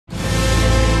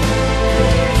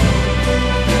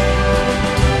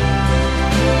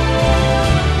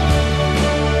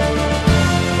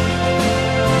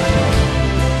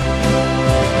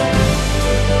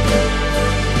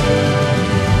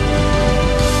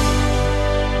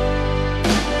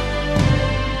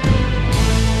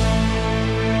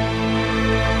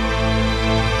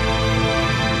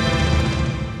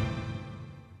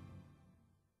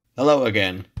Hello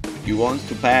again. You want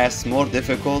to pass more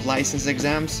difficult license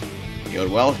exams? You're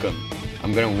welcome.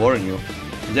 I'm gonna warn you.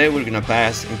 Today we're gonna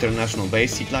pass International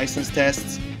Basic License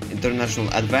Tests, International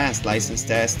Advanced License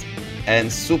Test,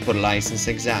 and Super License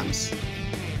exams.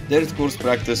 Dirt Course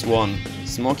Practice 1,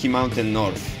 Smoky Mountain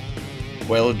North.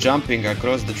 While jumping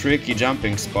across the tricky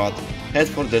jumping spot, head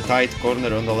for the tight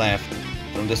corner on the left.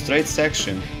 From the straight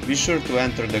section, be sure to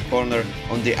enter the corner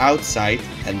on the outside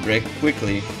and brake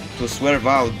quickly to swerve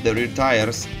out the rear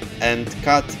tires and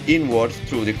cut inward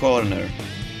through the corner.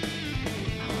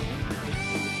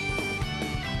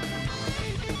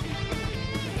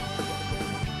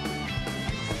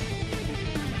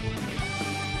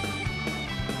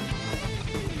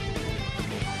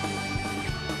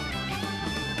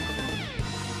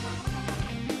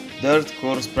 Dirt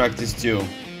Course Practice 2,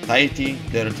 Tighty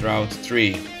Dirt Route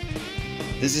 3.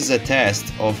 This is a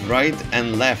test of right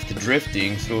and left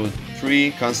drifting through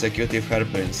 3 consecutive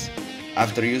hairpins.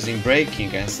 After using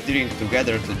braking and steering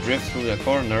together to drift through the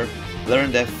corner,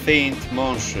 learn the feint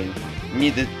motion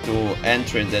needed to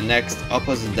enter the next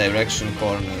opposite direction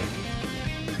corner.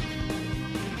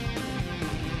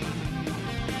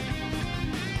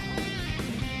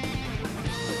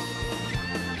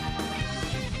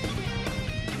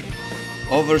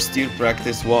 Oversteer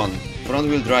Practice 1,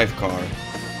 Front-Wheel Drive Car.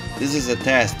 This is a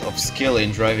test of skill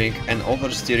in driving an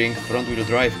oversteering front-wheel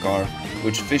drive car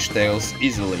which fishtails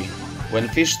easily. When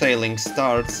fishtailing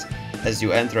starts, as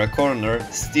you enter a corner,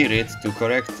 steer it to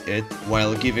correct it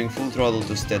while giving full throttle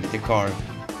to steady the car.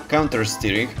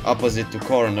 Counter-steering, opposite to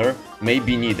corner, may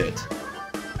be needed.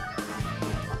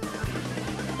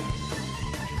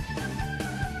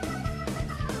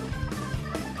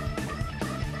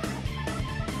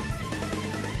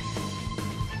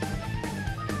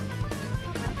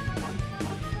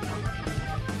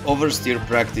 Oversteer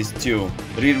Practice 2,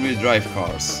 Rear-Wheel Drive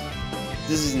Cars.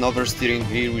 This is an oversteering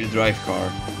rear-wheel drive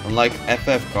car. Unlike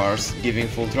FF cars, giving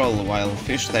full throttle while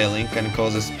fishtailing can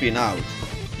cause a spin out.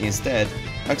 Instead,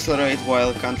 accelerate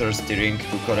while counter-steering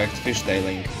to correct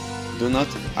fishtailing. Do not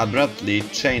abruptly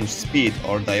change speed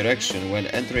or direction when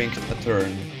entering a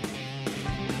turn.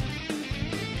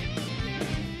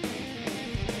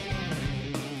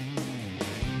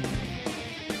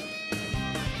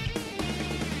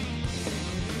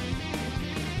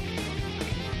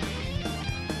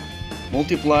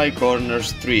 Multiply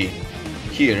Corners 3.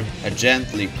 Here, a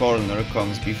gently corner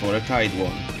comes before a tight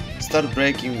one. Start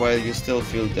braking while you still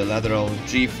feel the lateral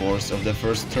G-force of the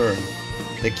first turn.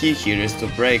 The key here is to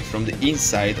brake from the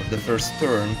inside of the first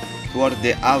turn toward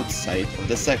the outside of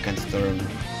the second turn.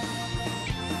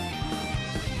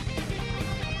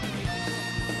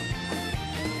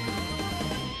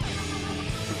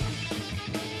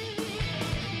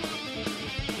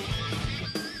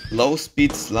 Low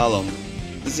Speed Slalom.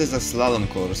 This is a slalom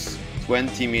course,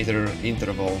 20-meter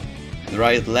interval. The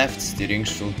right-left steering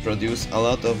should produce a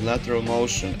lot of lateral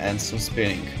motion and some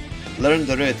spinning. Learn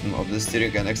the rhythm of the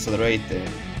steering and accelerator.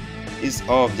 Ease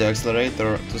off the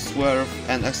accelerator to swerve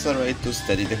and accelerate to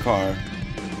steady the car.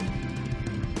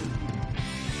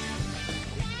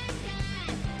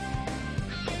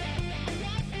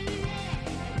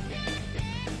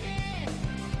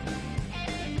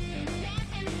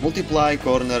 Multiply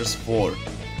Corners 4.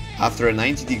 After a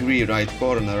 90-degree right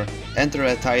corner, enter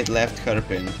a tight left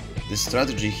hairpin. The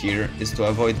strategy here is to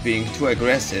avoid being too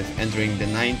aggressive entering the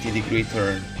 90-degree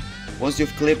turn. Once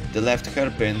you've clipped the left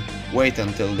hairpin, wait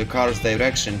until the car's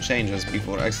direction changes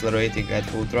before accelerating at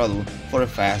full throttle for a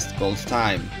fast cold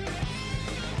time.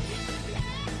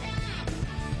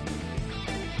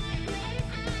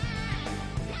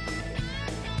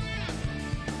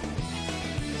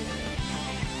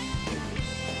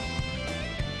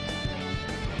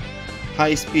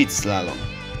 High Speed Slalom.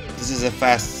 This is a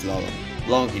fast slalom,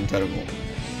 long interval.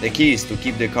 The key is to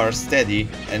keep the car steady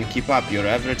and keep up your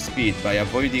average speed by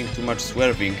avoiding too much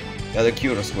swerving that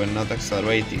occurs when not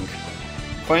accelerating.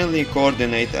 Finally,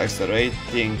 coordinate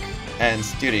accelerating and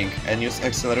steering and use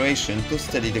acceleration to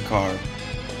steady the car.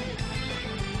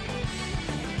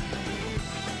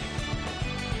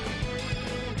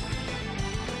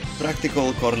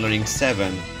 Practical Cornering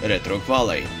 7, Red Rock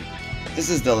Valley. This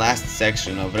is the last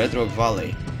section of Red Rock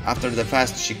Valley. After the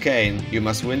fast chicane, you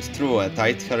must wind through a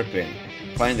tight hairpin.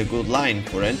 Find a good line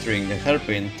for entering the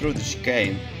hairpin through the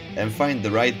chicane and find the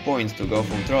right point to go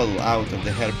full throttle out of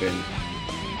the hairpin.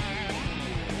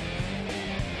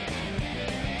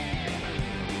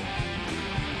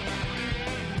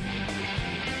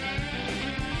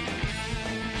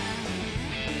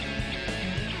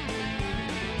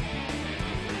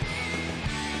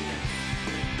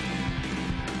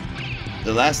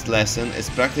 the last lesson is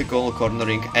Practical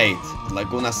Cornering 8,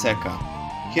 Laguna Seca.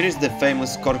 Here is the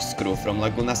famous corkscrew from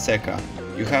Laguna Seca.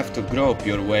 You have to grope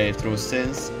your way through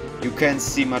since you can't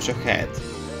see much ahead.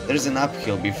 There's an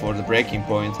uphill before the braking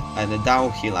point and a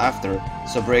downhill after,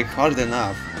 so brake hard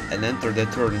enough and enter the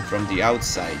turn from the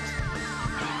outside.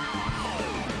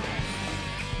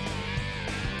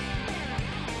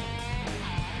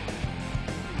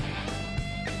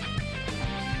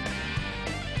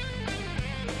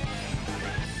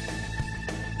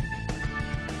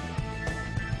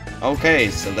 Okay,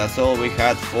 so that's all we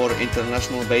had for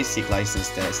International Basic License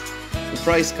Test. The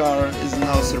prize car is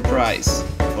no surprise.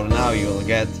 For now you'll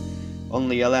get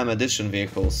only LM edition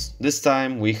vehicles. This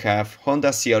time we have Honda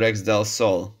CRX Del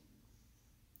Sol.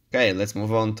 Okay, let's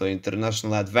move on to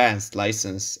International Advanced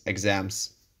License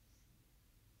exams.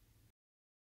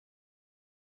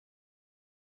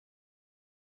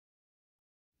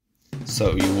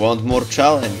 So you want more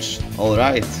challenge?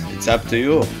 Alright, it's up to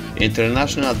you.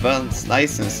 International Advanced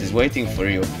License is waiting for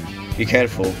you. Be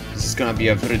careful, this is gonna be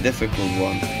a very difficult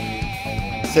one.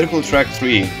 Circle Track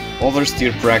 3,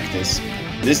 Oversteer Practice.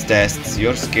 This tests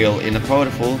your skill in a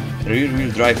powerful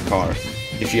rear-wheel drive car.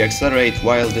 If you accelerate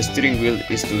while the steering wheel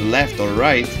is to the left or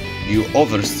right, you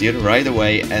oversteer right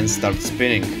away and start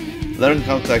spinning. Learn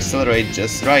how to accelerate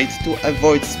just right to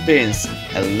avoid spins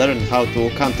and learn how to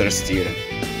countersteer.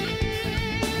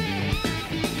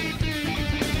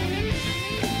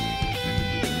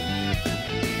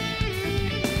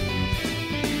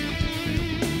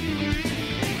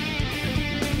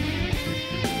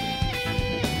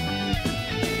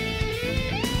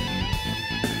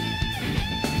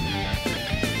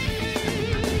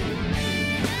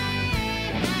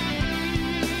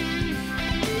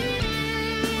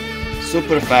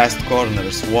 Super Fast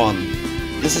Corners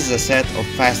 1. This is a set of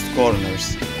fast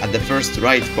corners. At the first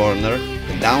right corner,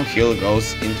 the downhill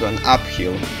goes into an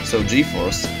uphill, so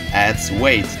G-force adds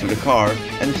weight to the car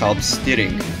and helps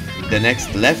steering. The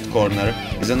next left corner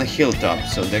is on a hilltop,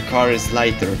 so the car is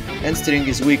lighter and steering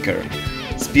is weaker.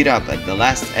 Speed up at the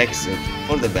last exit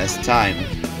for the best time.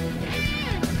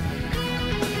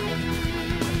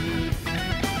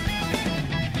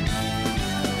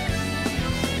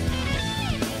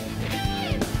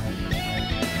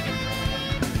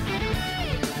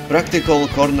 Practical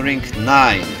Cornering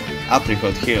 9,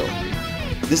 Apricot Hill.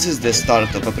 This is the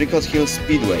start of Apricot Hill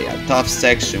Speedway, a tough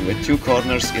section with 2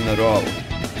 corners in a row.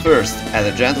 First,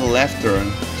 at a gentle left turn,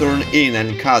 turn in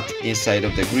and cut inside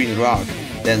of the green rock,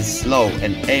 then slow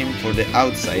and aim for the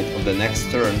outside of the next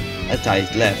turn, a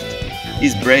tight left.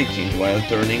 Ease braking while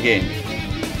turning in.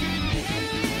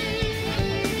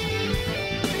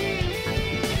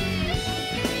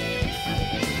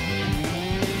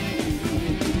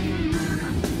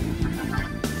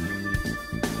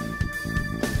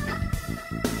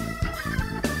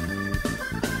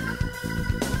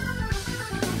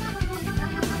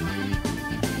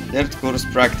 Dirt Course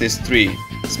Practice 3,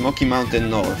 Smoky Mountain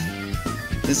North.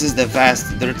 This is the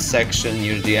vast dirt section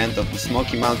near the end of the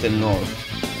Smoky Mountain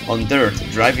North. On dirt,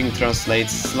 driving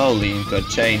translates slowly into a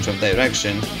change of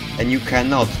direction, and you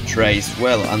cannot trace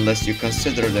well unless you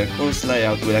consider the course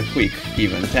layout with a quick,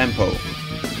 even tempo.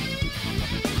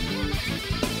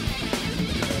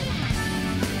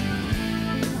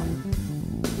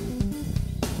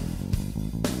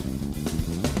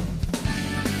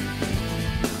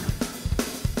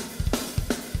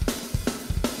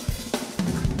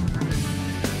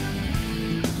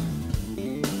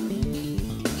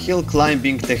 Hill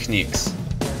climbing techniques.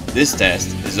 This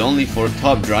test is only for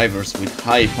top drivers with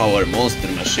high-power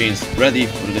monster machines ready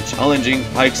for the challenging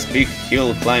Pikes Peak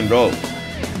hill climb road.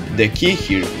 The key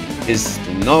here is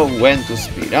to know when to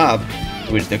speed up,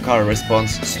 to which the car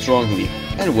responds strongly,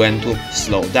 and when to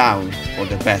slow down for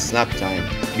the best lap time.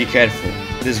 Be careful,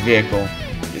 this vehicle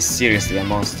is seriously a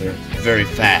monster, very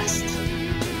fast.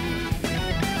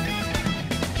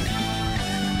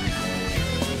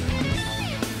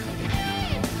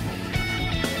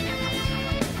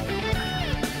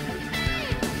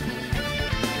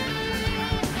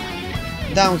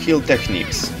 Downhill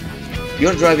techniques.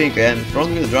 You're driving a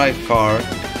front-wheel drive car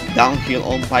downhill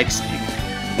on Pikes Peak.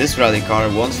 This rally car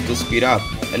wants to speed up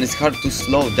and it's hard to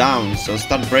slow down, so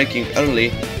start braking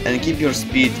early and keep your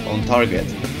speed on target.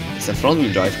 It's a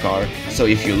front-wheel drive car, so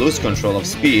if you lose control of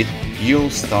speed, you'll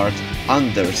start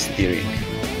understeering.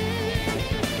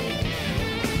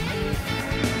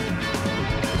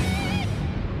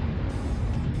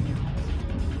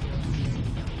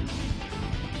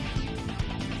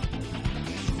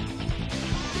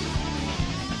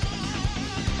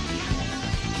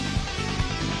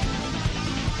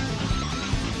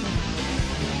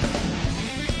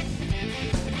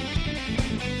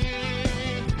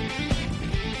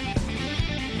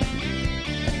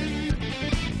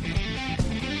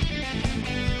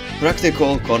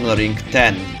 Practical Cornering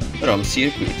 10 Rome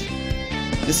Circuit.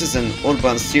 This is an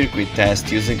urban circuit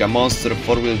test using a monster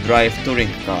 4-wheel drive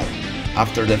touring car.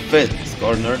 After the 5th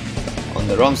corner on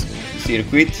the Rome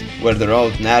circuit, where the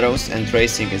road narrows and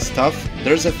racing is tough,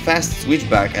 there's a fast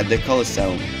switchback at the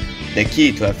Coliseum. The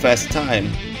key to a fast time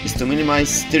is to minimize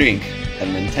steering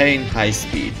and maintain high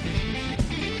speed.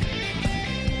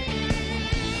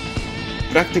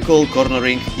 Practical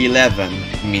Cornering 11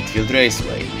 Midfield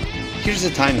Raceway. Here's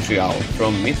a time trial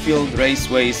from Midfield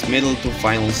Raceway's middle to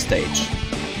final stage.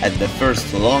 At the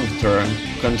first long turn,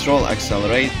 control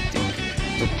accelerating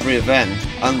to prevent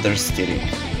understeering.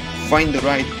 Find the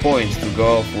right point to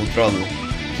go full throttle.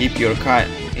 Keep your car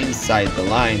inside the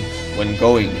line when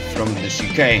going from the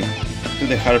chicane to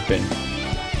the hairpin.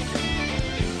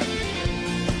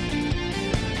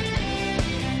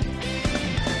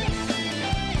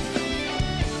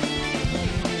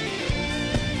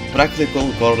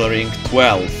 Practical Cornering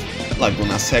 12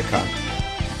 Laguna Seca.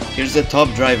 Here's the top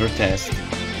driver test,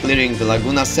 clearing the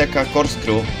Laguna Seca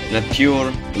corkscrew in a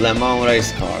pure Le Mans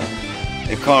race car.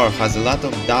 The car has a lot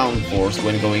of downforce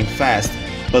when going fast,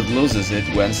 but loses it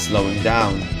when slowing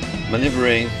down.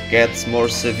 Maneuvering gets more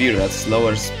severe at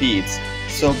slower speeds,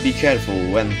 so be careful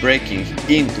when braking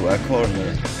into a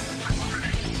corner.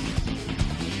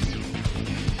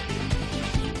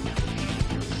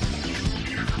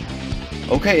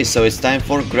 Okay, so it's time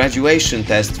for graduation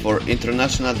test for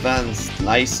International Advanced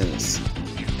License.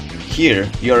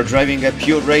 Here, you are driving a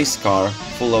pure race car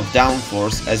full of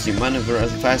downforce as you maneuver a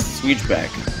fast switchback.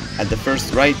 At the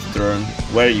first right turn,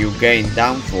 where you gain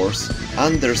downforce,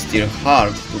 understeer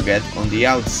hard to get on the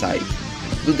outside.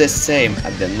 Do the same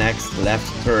at the next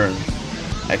left turn.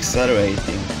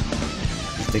 Accelerating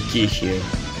is the key here.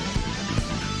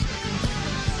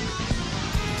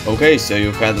 Okay, so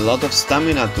you had a lot of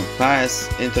stamina to pass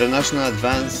International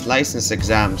Advanced License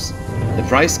exams. The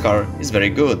price car is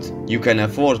very good. You can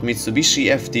afford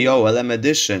Mitsubishi FTO LM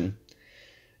Edition.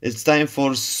 It's time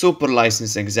for Super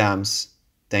License exams.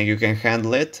 Think you can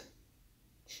handle it?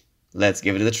 Let's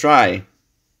give it a try.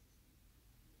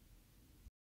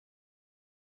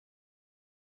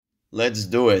 Let's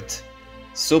do it.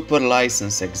 Super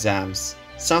License exams.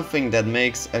 Something that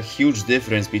makes a huge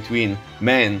difference between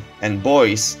men and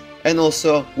boys, and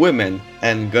also women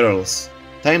and girls.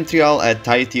 Time trial at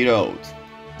Tahiti Road.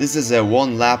 This is a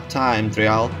 1-lap time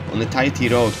trial on a Tahiti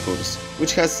Road course,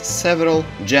 which has several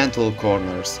gentle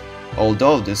corners.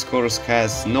 Although this course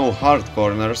has no hard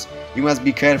corners, you must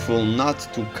be careful not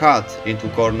to cut into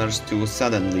corners too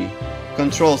suddenly.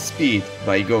 Control speed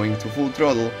by going to full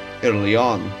throttle early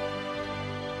on.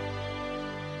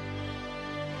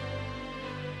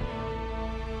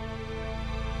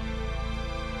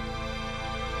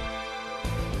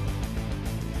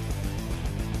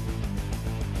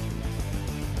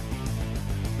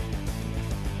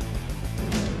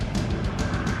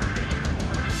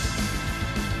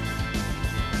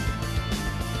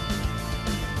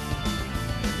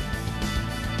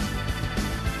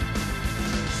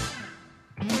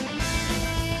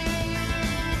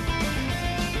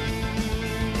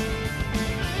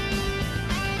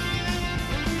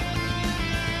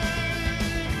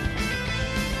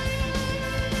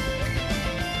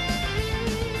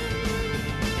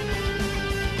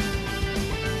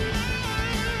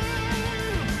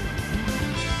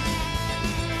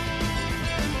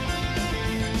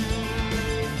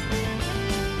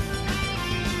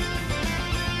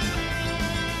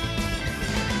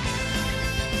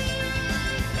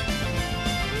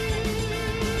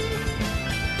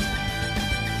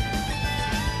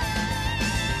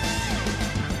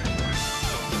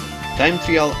 Time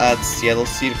trial at Seattle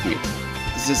Circuit.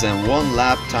 This is a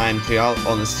 1-lap time trial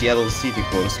on a Seattle City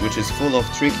course, which is full of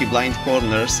tricky blind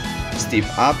corners, steep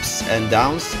ups and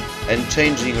downs, and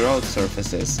changing road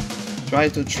surfaces. Try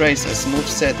to trace a smooth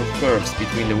set of curves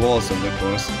between the walls of the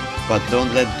course, but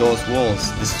don't let those walls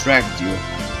distract you.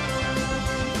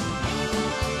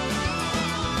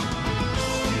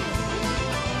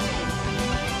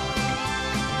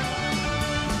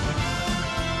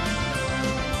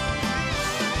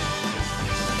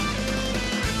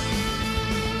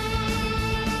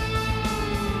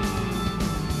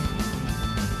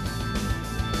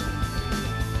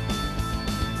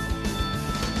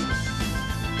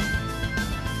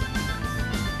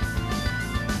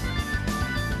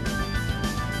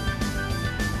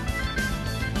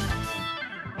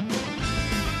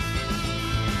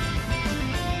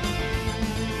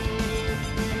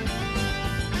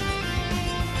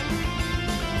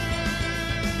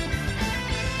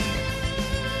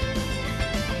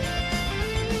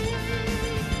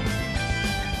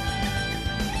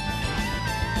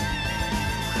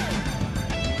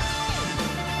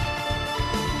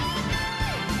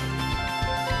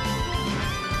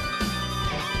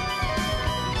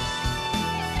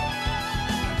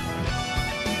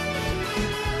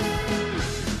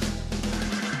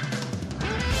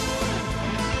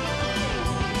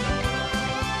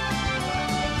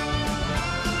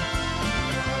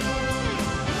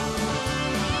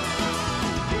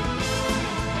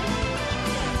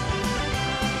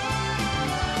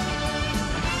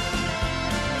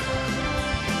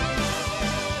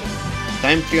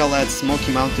 Time trial at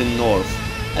Smoky Mountain North,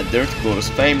 a dirt course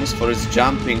famous for its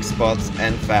jumping spots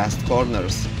and fast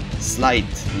corners. Slight,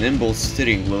 nimble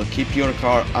steering will keep your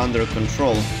car under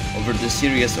control over the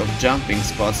series of jumping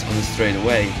spots on the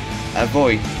straightaway.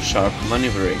 Avoid sharp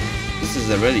maneuvering. This is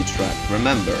a rally track,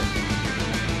 remember.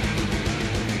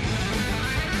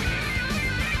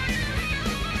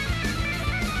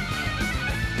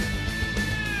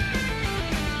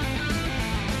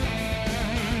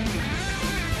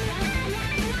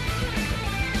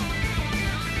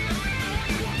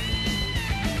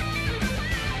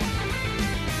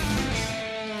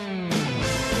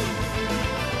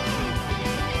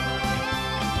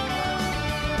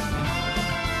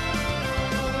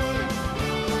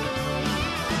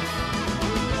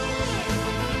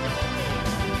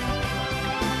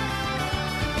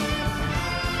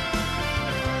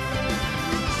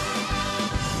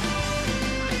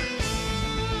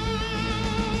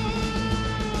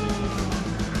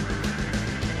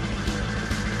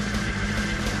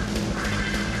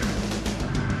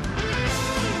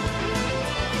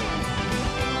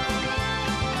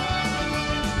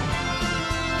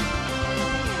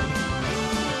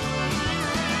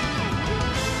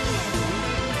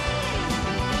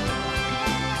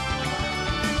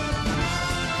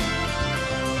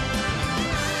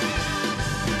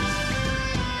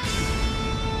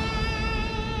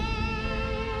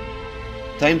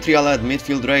 Time trial at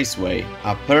Midfield Raceway,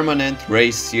 a permanent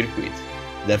race circuit.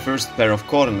 The first pair of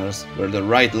corners, where the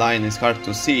right line is hard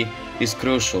to see, is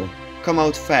crucial. Come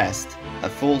out fast. A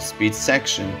full speed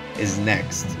section is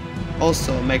next.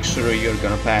 Also make sure you're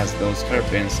gonna pass those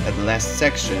hairpins at the last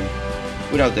section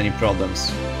without any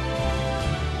problems.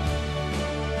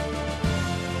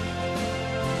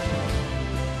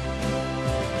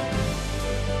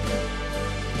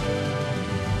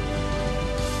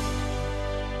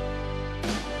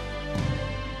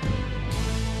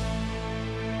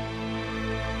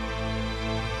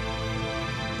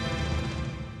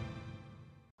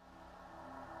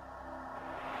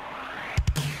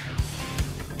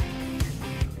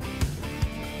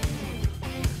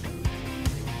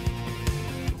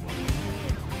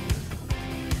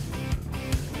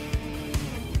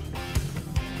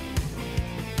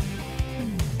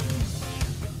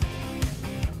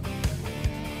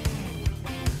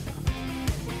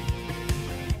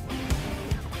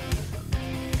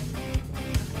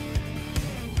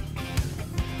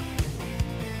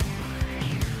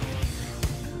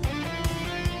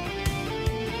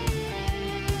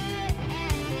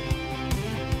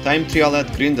 Time trial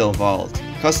at Grindelwald,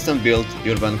 custom-built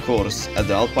urban course at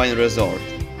the Alpine Resort.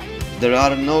 There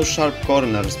are no sharp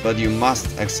corners, but you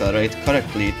must accelerate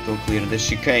correctly to clear the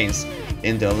chicanes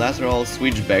in the lateral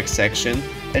switchback section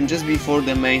and just before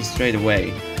the main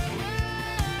straightaway.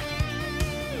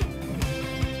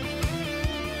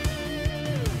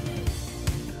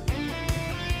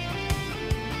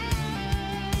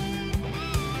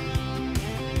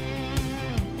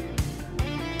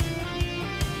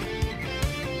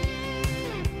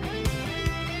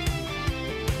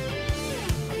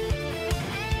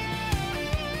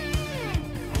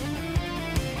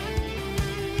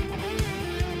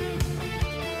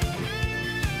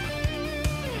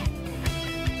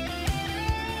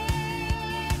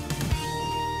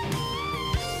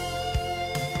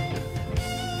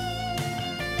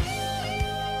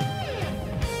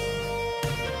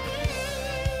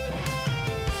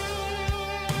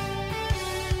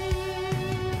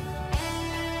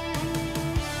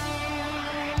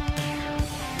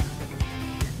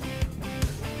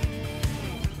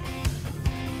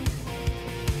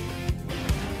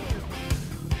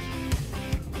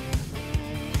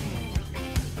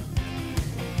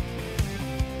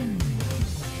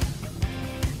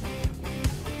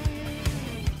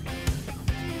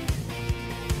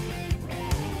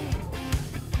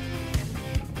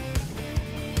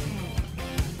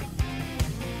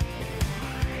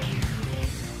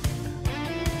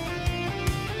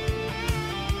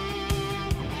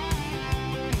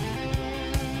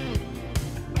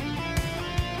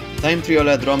 Time trial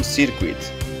at Rome circuit.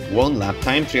 One lap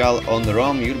time trial on the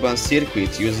Rome urban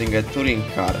circuit using a touring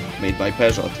car made by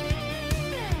Peugeot.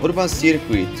 Urban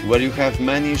circuit where you have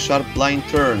many sharp line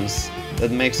turns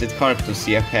that makes it hard to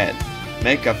see ahead.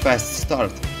 Make a fast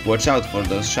start, watch out for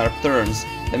those sharp turns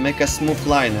and make a smooth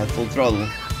line at full throttle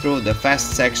through the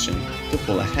fast section to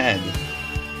pull ahead.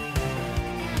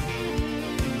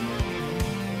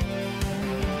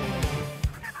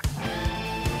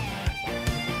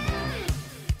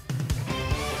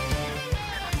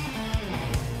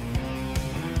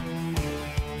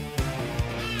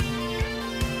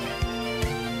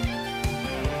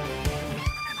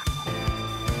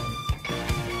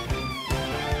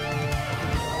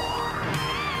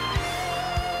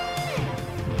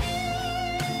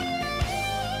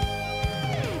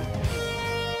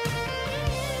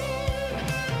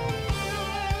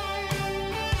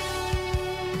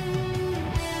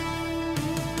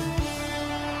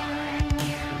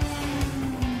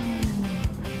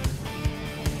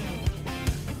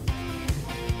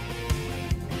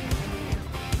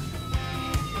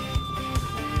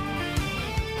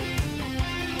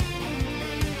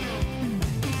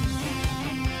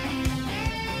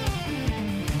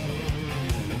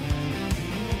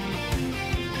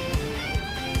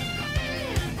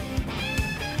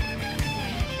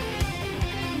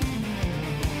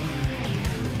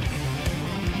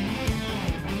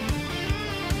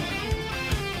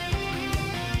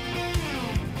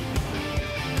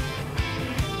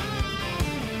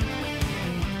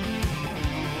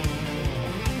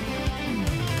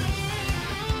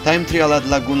 Time trial at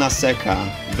Laguna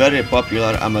Seca, very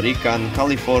popular American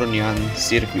Californian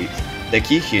circuit. The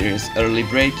key here is early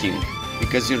braking.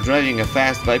 Because you're driving a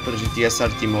fast Viper GTS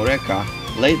RT Moreca,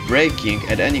 late braking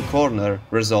at any corner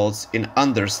results in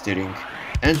understeering.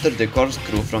 Enter the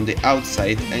corkscrew from the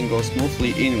outside and go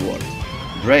smoothly inward.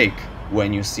 Brake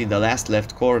when you see the last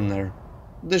left corner.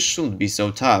 This shouldn't be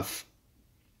so tough.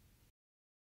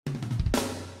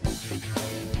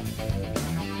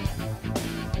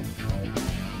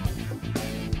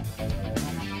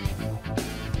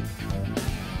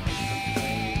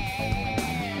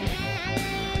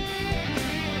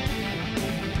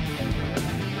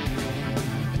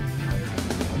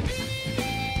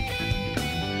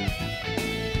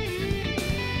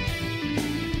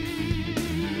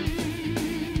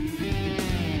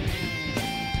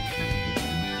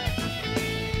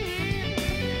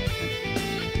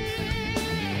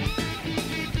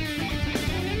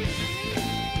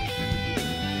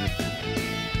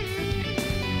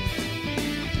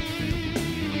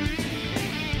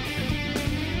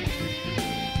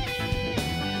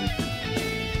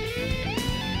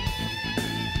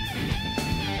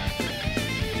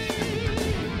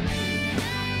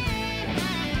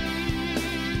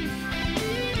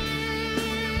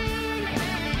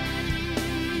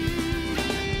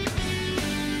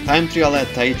 Time trial at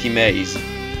Tahiti Maze.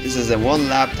 This is a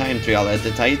one-lap time trial at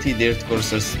the Tahiti Dirt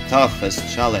Course's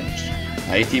toughest challenge,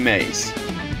 Tahiti Maze.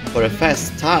 For a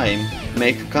fast time,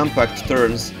 make compact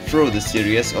turns through the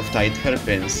series of tight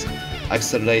hairpins.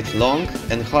 Accelerate long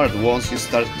and hard once you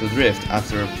start to drift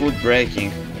after foot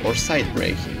braking or side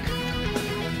braking.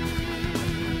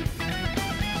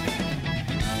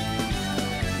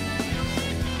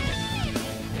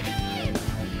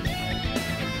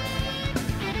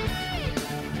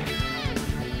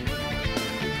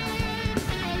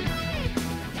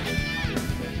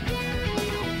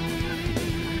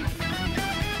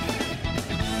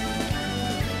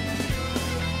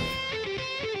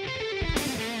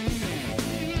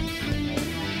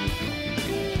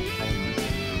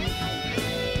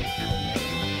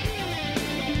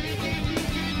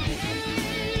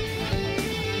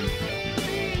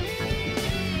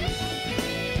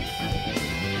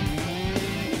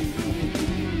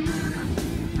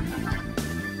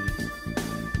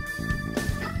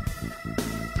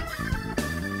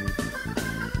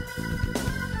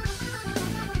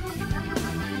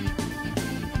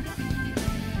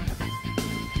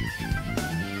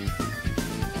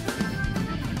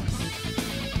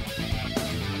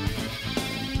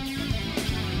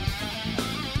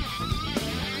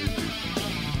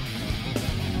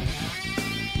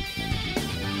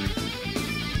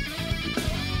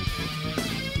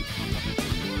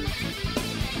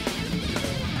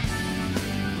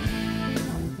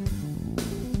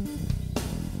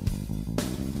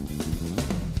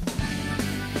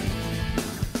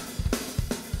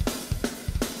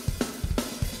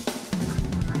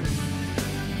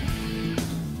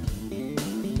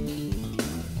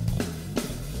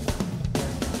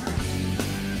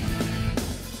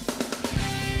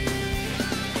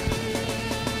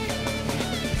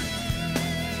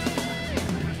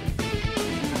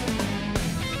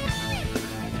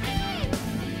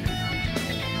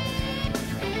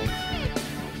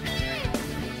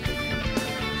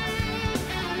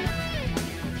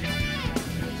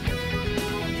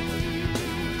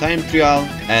 Time trial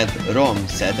at Rome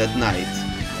set at night.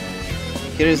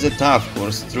 Here is a tough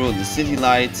course through the city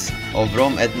lights of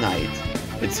Rome at night.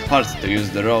 It's hard to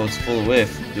use the road's full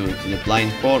width due to the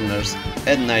blind corners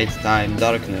and nighttime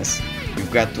darkness.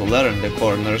 You've got to learn the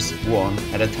corners one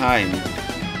at a time.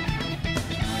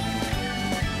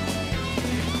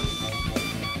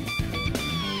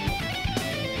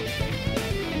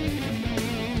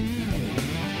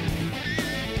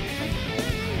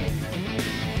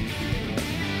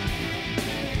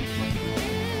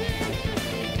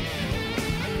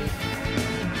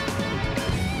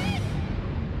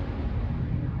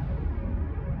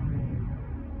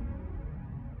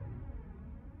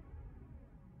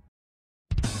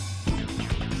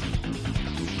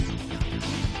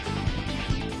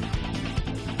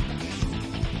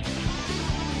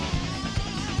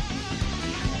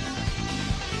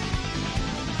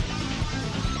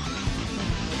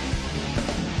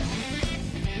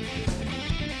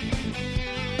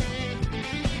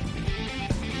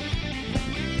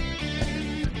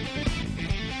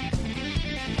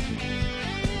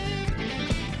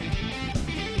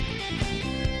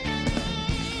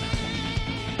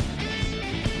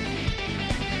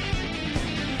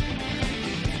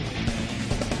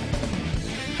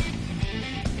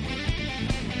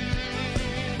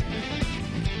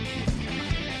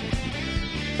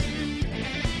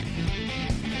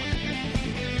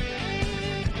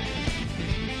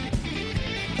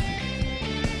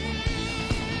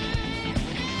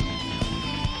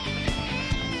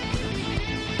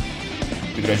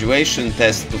 graduation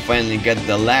test to finally get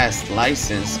the last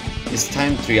license is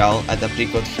time trial at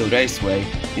Apricot Hill Raceway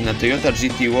in a Toyota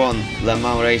GT1 Le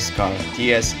Mans race car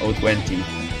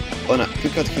TS020. On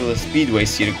Apricot Hill Speedway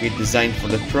circuit designed for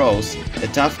the pros, the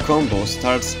tough combo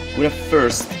starts with a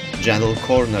first gentle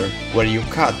corner where you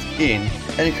cut in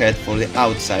and head for the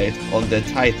outside on the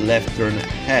tight left turn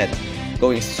ahead,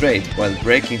 going straight while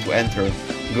braking to enter,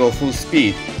 go full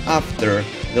speed after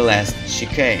the last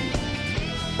chicane.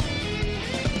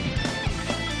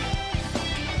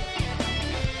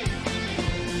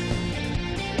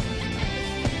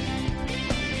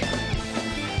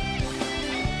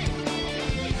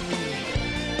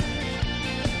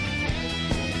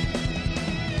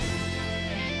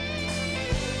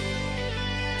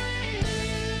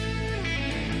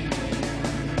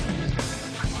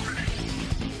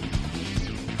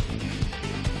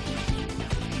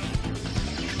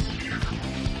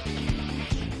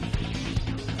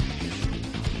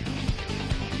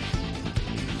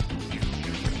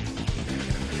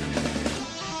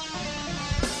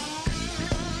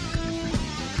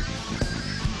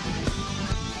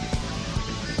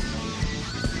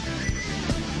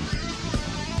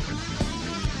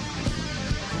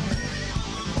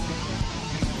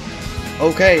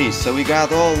 Okay, so we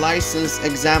got all license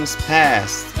exams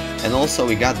passed, and also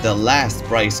we got the last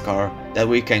prize car that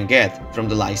we can get from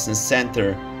the license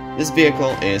center. This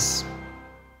vehicle is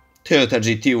Toyota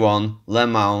GT1 Le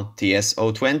Mans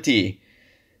TS020.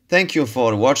 Thank you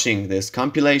for watching this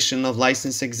compilation of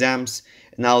license exams,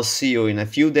 and I'll see you in a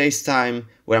few days time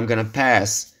where I'm gonna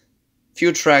pass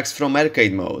few tracks from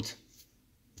arcade mode.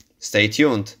 Stay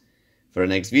tuned for the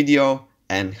next video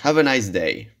and have a nice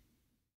day.